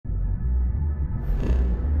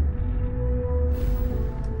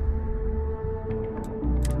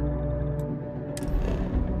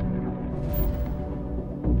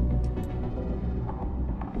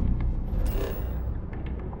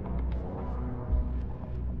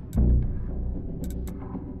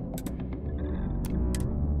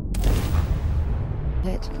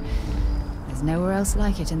There's nowhere else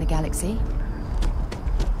like it in the galaxy.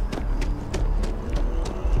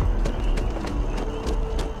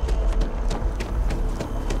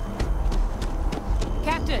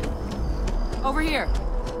 Captain! Over here!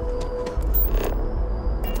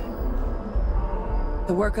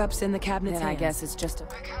 The workup's in the cabinet's hands. I guess it's just a...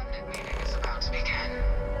 The cabinet meeting is about to begin.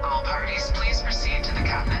 All parties, please proceed to the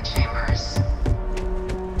cabinet chambers.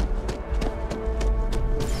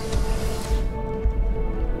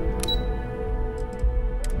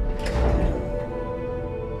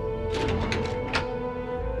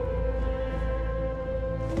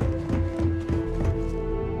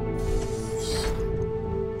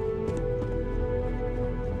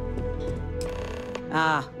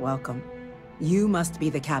 Ah, welcome. You must be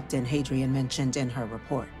the captain Hadrian mentioned in her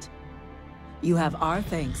report. You have our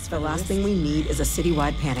thanks. The last thing we need is a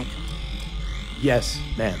citywide panic. Yes,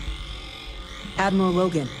 ma'am. Admiral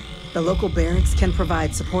Logan, the local barracks can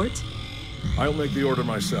provide support? I'll make the order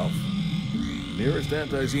myself. Nearest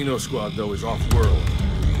anti-Xeno squad, though, is off-world.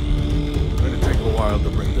 It'll take a while to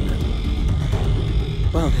bring them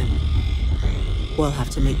in. Well then, we'll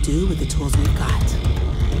have to make do with the tools we've got.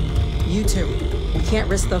 You two, we can't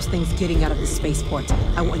risk those things getting out of the spaceport.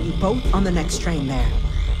 I want you both on the next train there.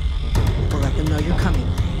 We'll let them know you're coming,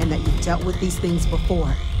 and that you've dealt with these things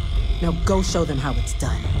before. Now go show them how it's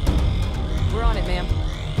done. We're on it, ma'am.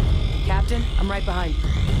 Captain, I'm right behind you.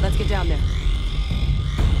 Let's get down there.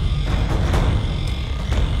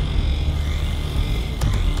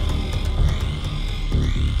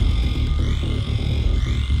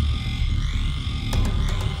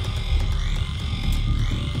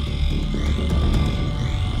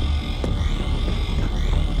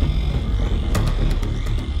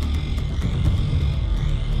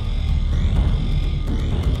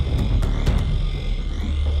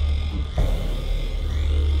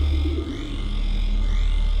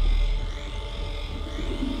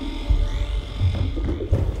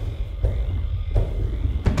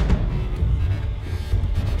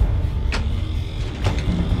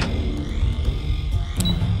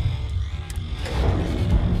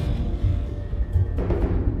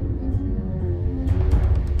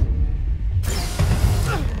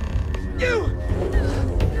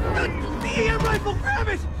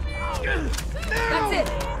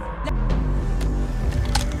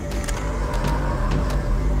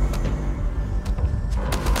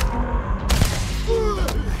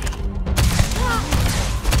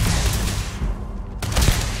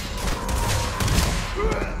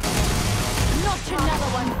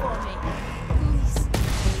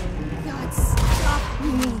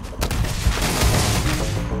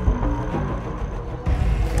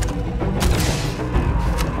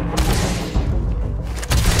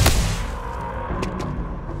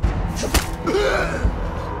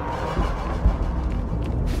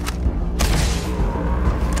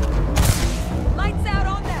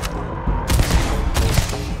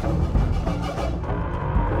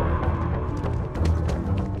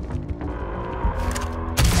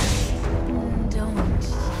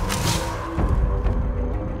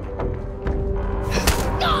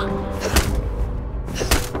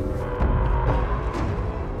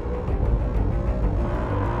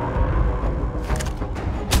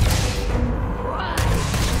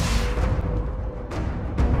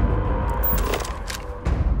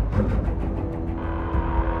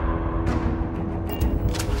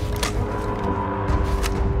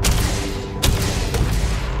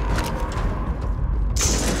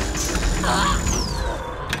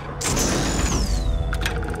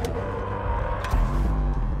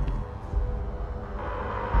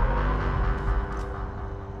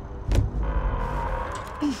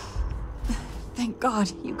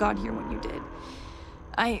 God, you got here when you did.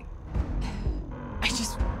 I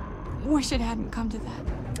just wish it hadn't come to that.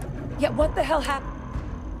 Yeah, what the hell happened?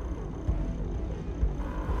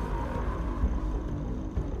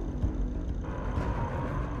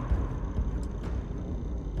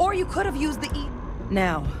 Or you could have used the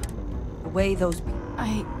Now, the way those...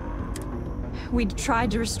 We'd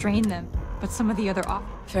tried to restrain them, but some of the other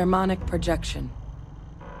Pheromonic projection.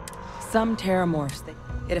 Some terramorphs,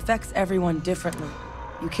 it affects everyone differently.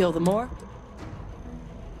 You kill the more?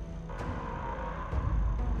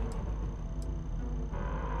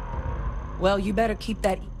 Well, you better keep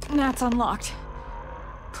that... That's unlocked.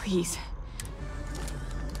 Please.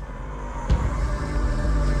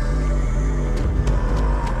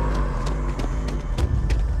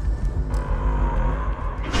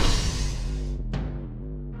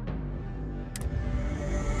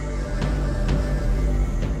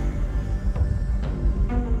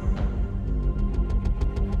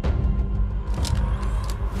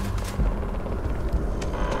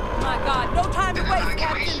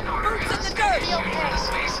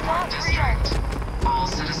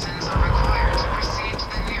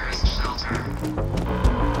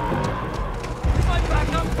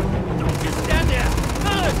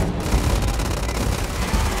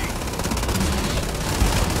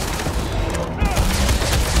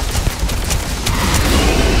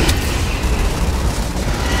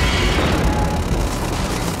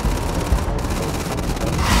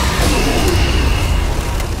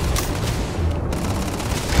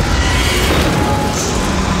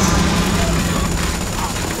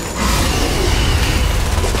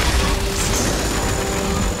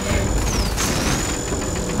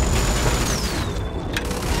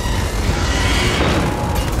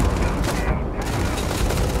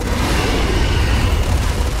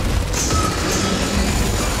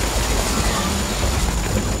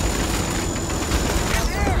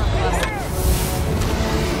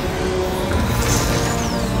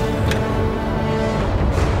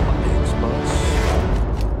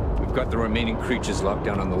 remaining creatures locked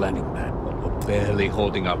down on the landing pad, but we're barely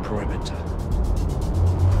holding our perimeter.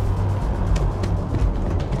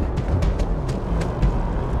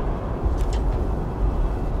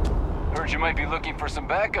 Heard you might be looking for some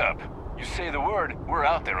backup. You say the word, we're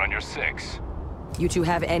out there on your 6. You two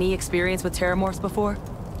have any experience with terramorphs before?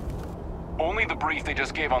 Only the brief they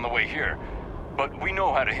just gave on the way here, but we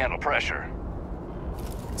know how to handle pressure.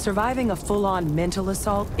 Surviving a full-on mental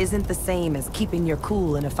assault isn't the same as keeping your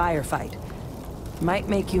cool in a firefight. Might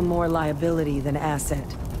make you more liability than asset.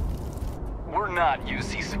 We're not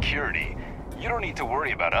UC security. You don't need to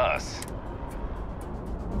worry about us.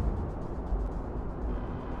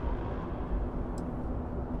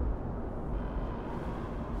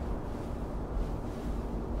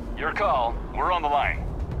 Your call. We're on the line.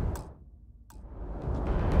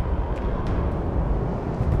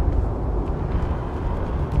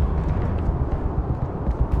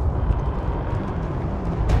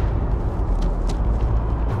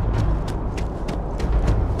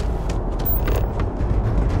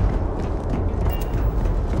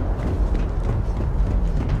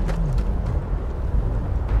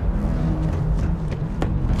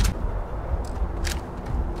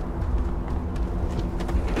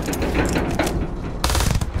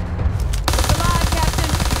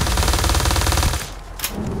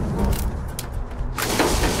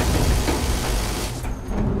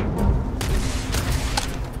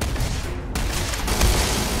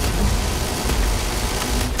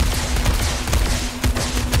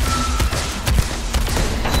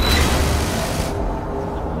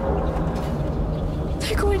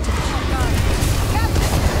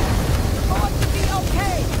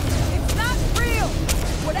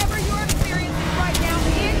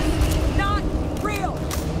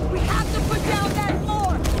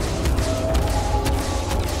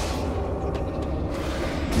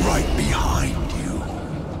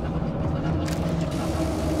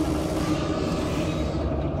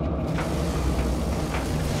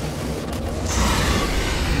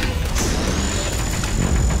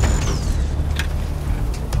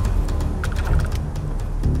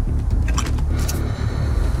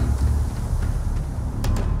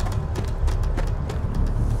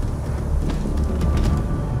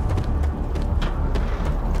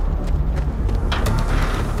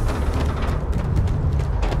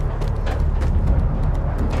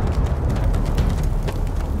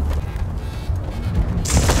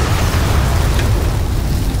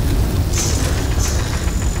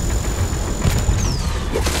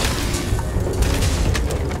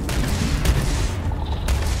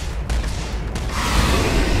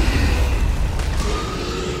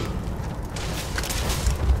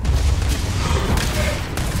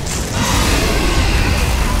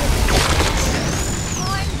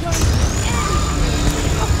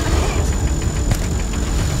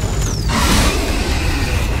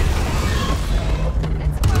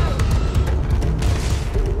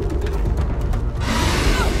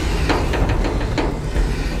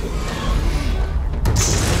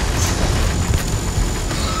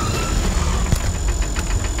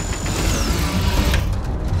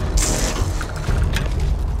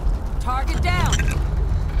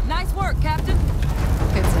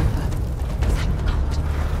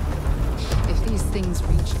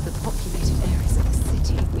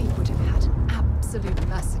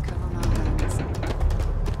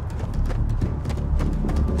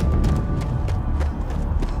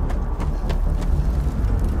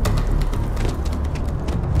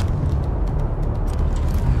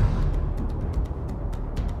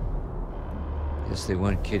 Guess they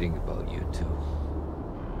weren't kidding about you two.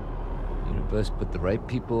 The universe put the right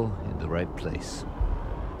people in the right place.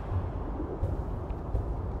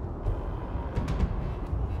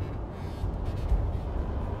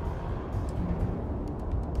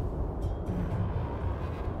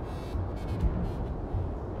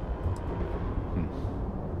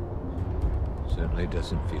 Certainly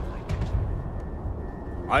doesn't feel like it.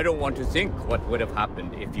 I don't want to think what would have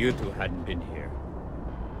happened if you two hadn't been here.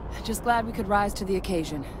 Just glad we could rise to the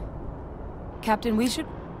occasion. Captain, we should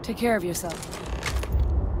take care of yourself.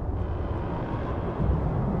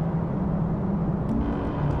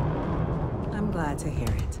 I'm glad to hear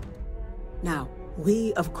it. Now,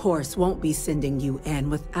 we, of course, won't be sending you in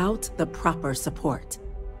without the proper support.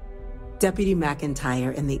 Deputy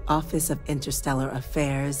McIntyre in the Office of Interstellar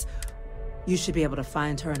Affairs, you should be able to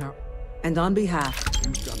find her in her... And on behalf...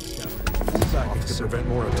 To prevent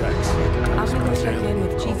more attacks. I'm gonna check in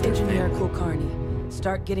with Chief Engineer Kulkarni.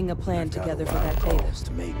 Start getting a plan together for that data.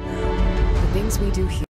 The things we do here.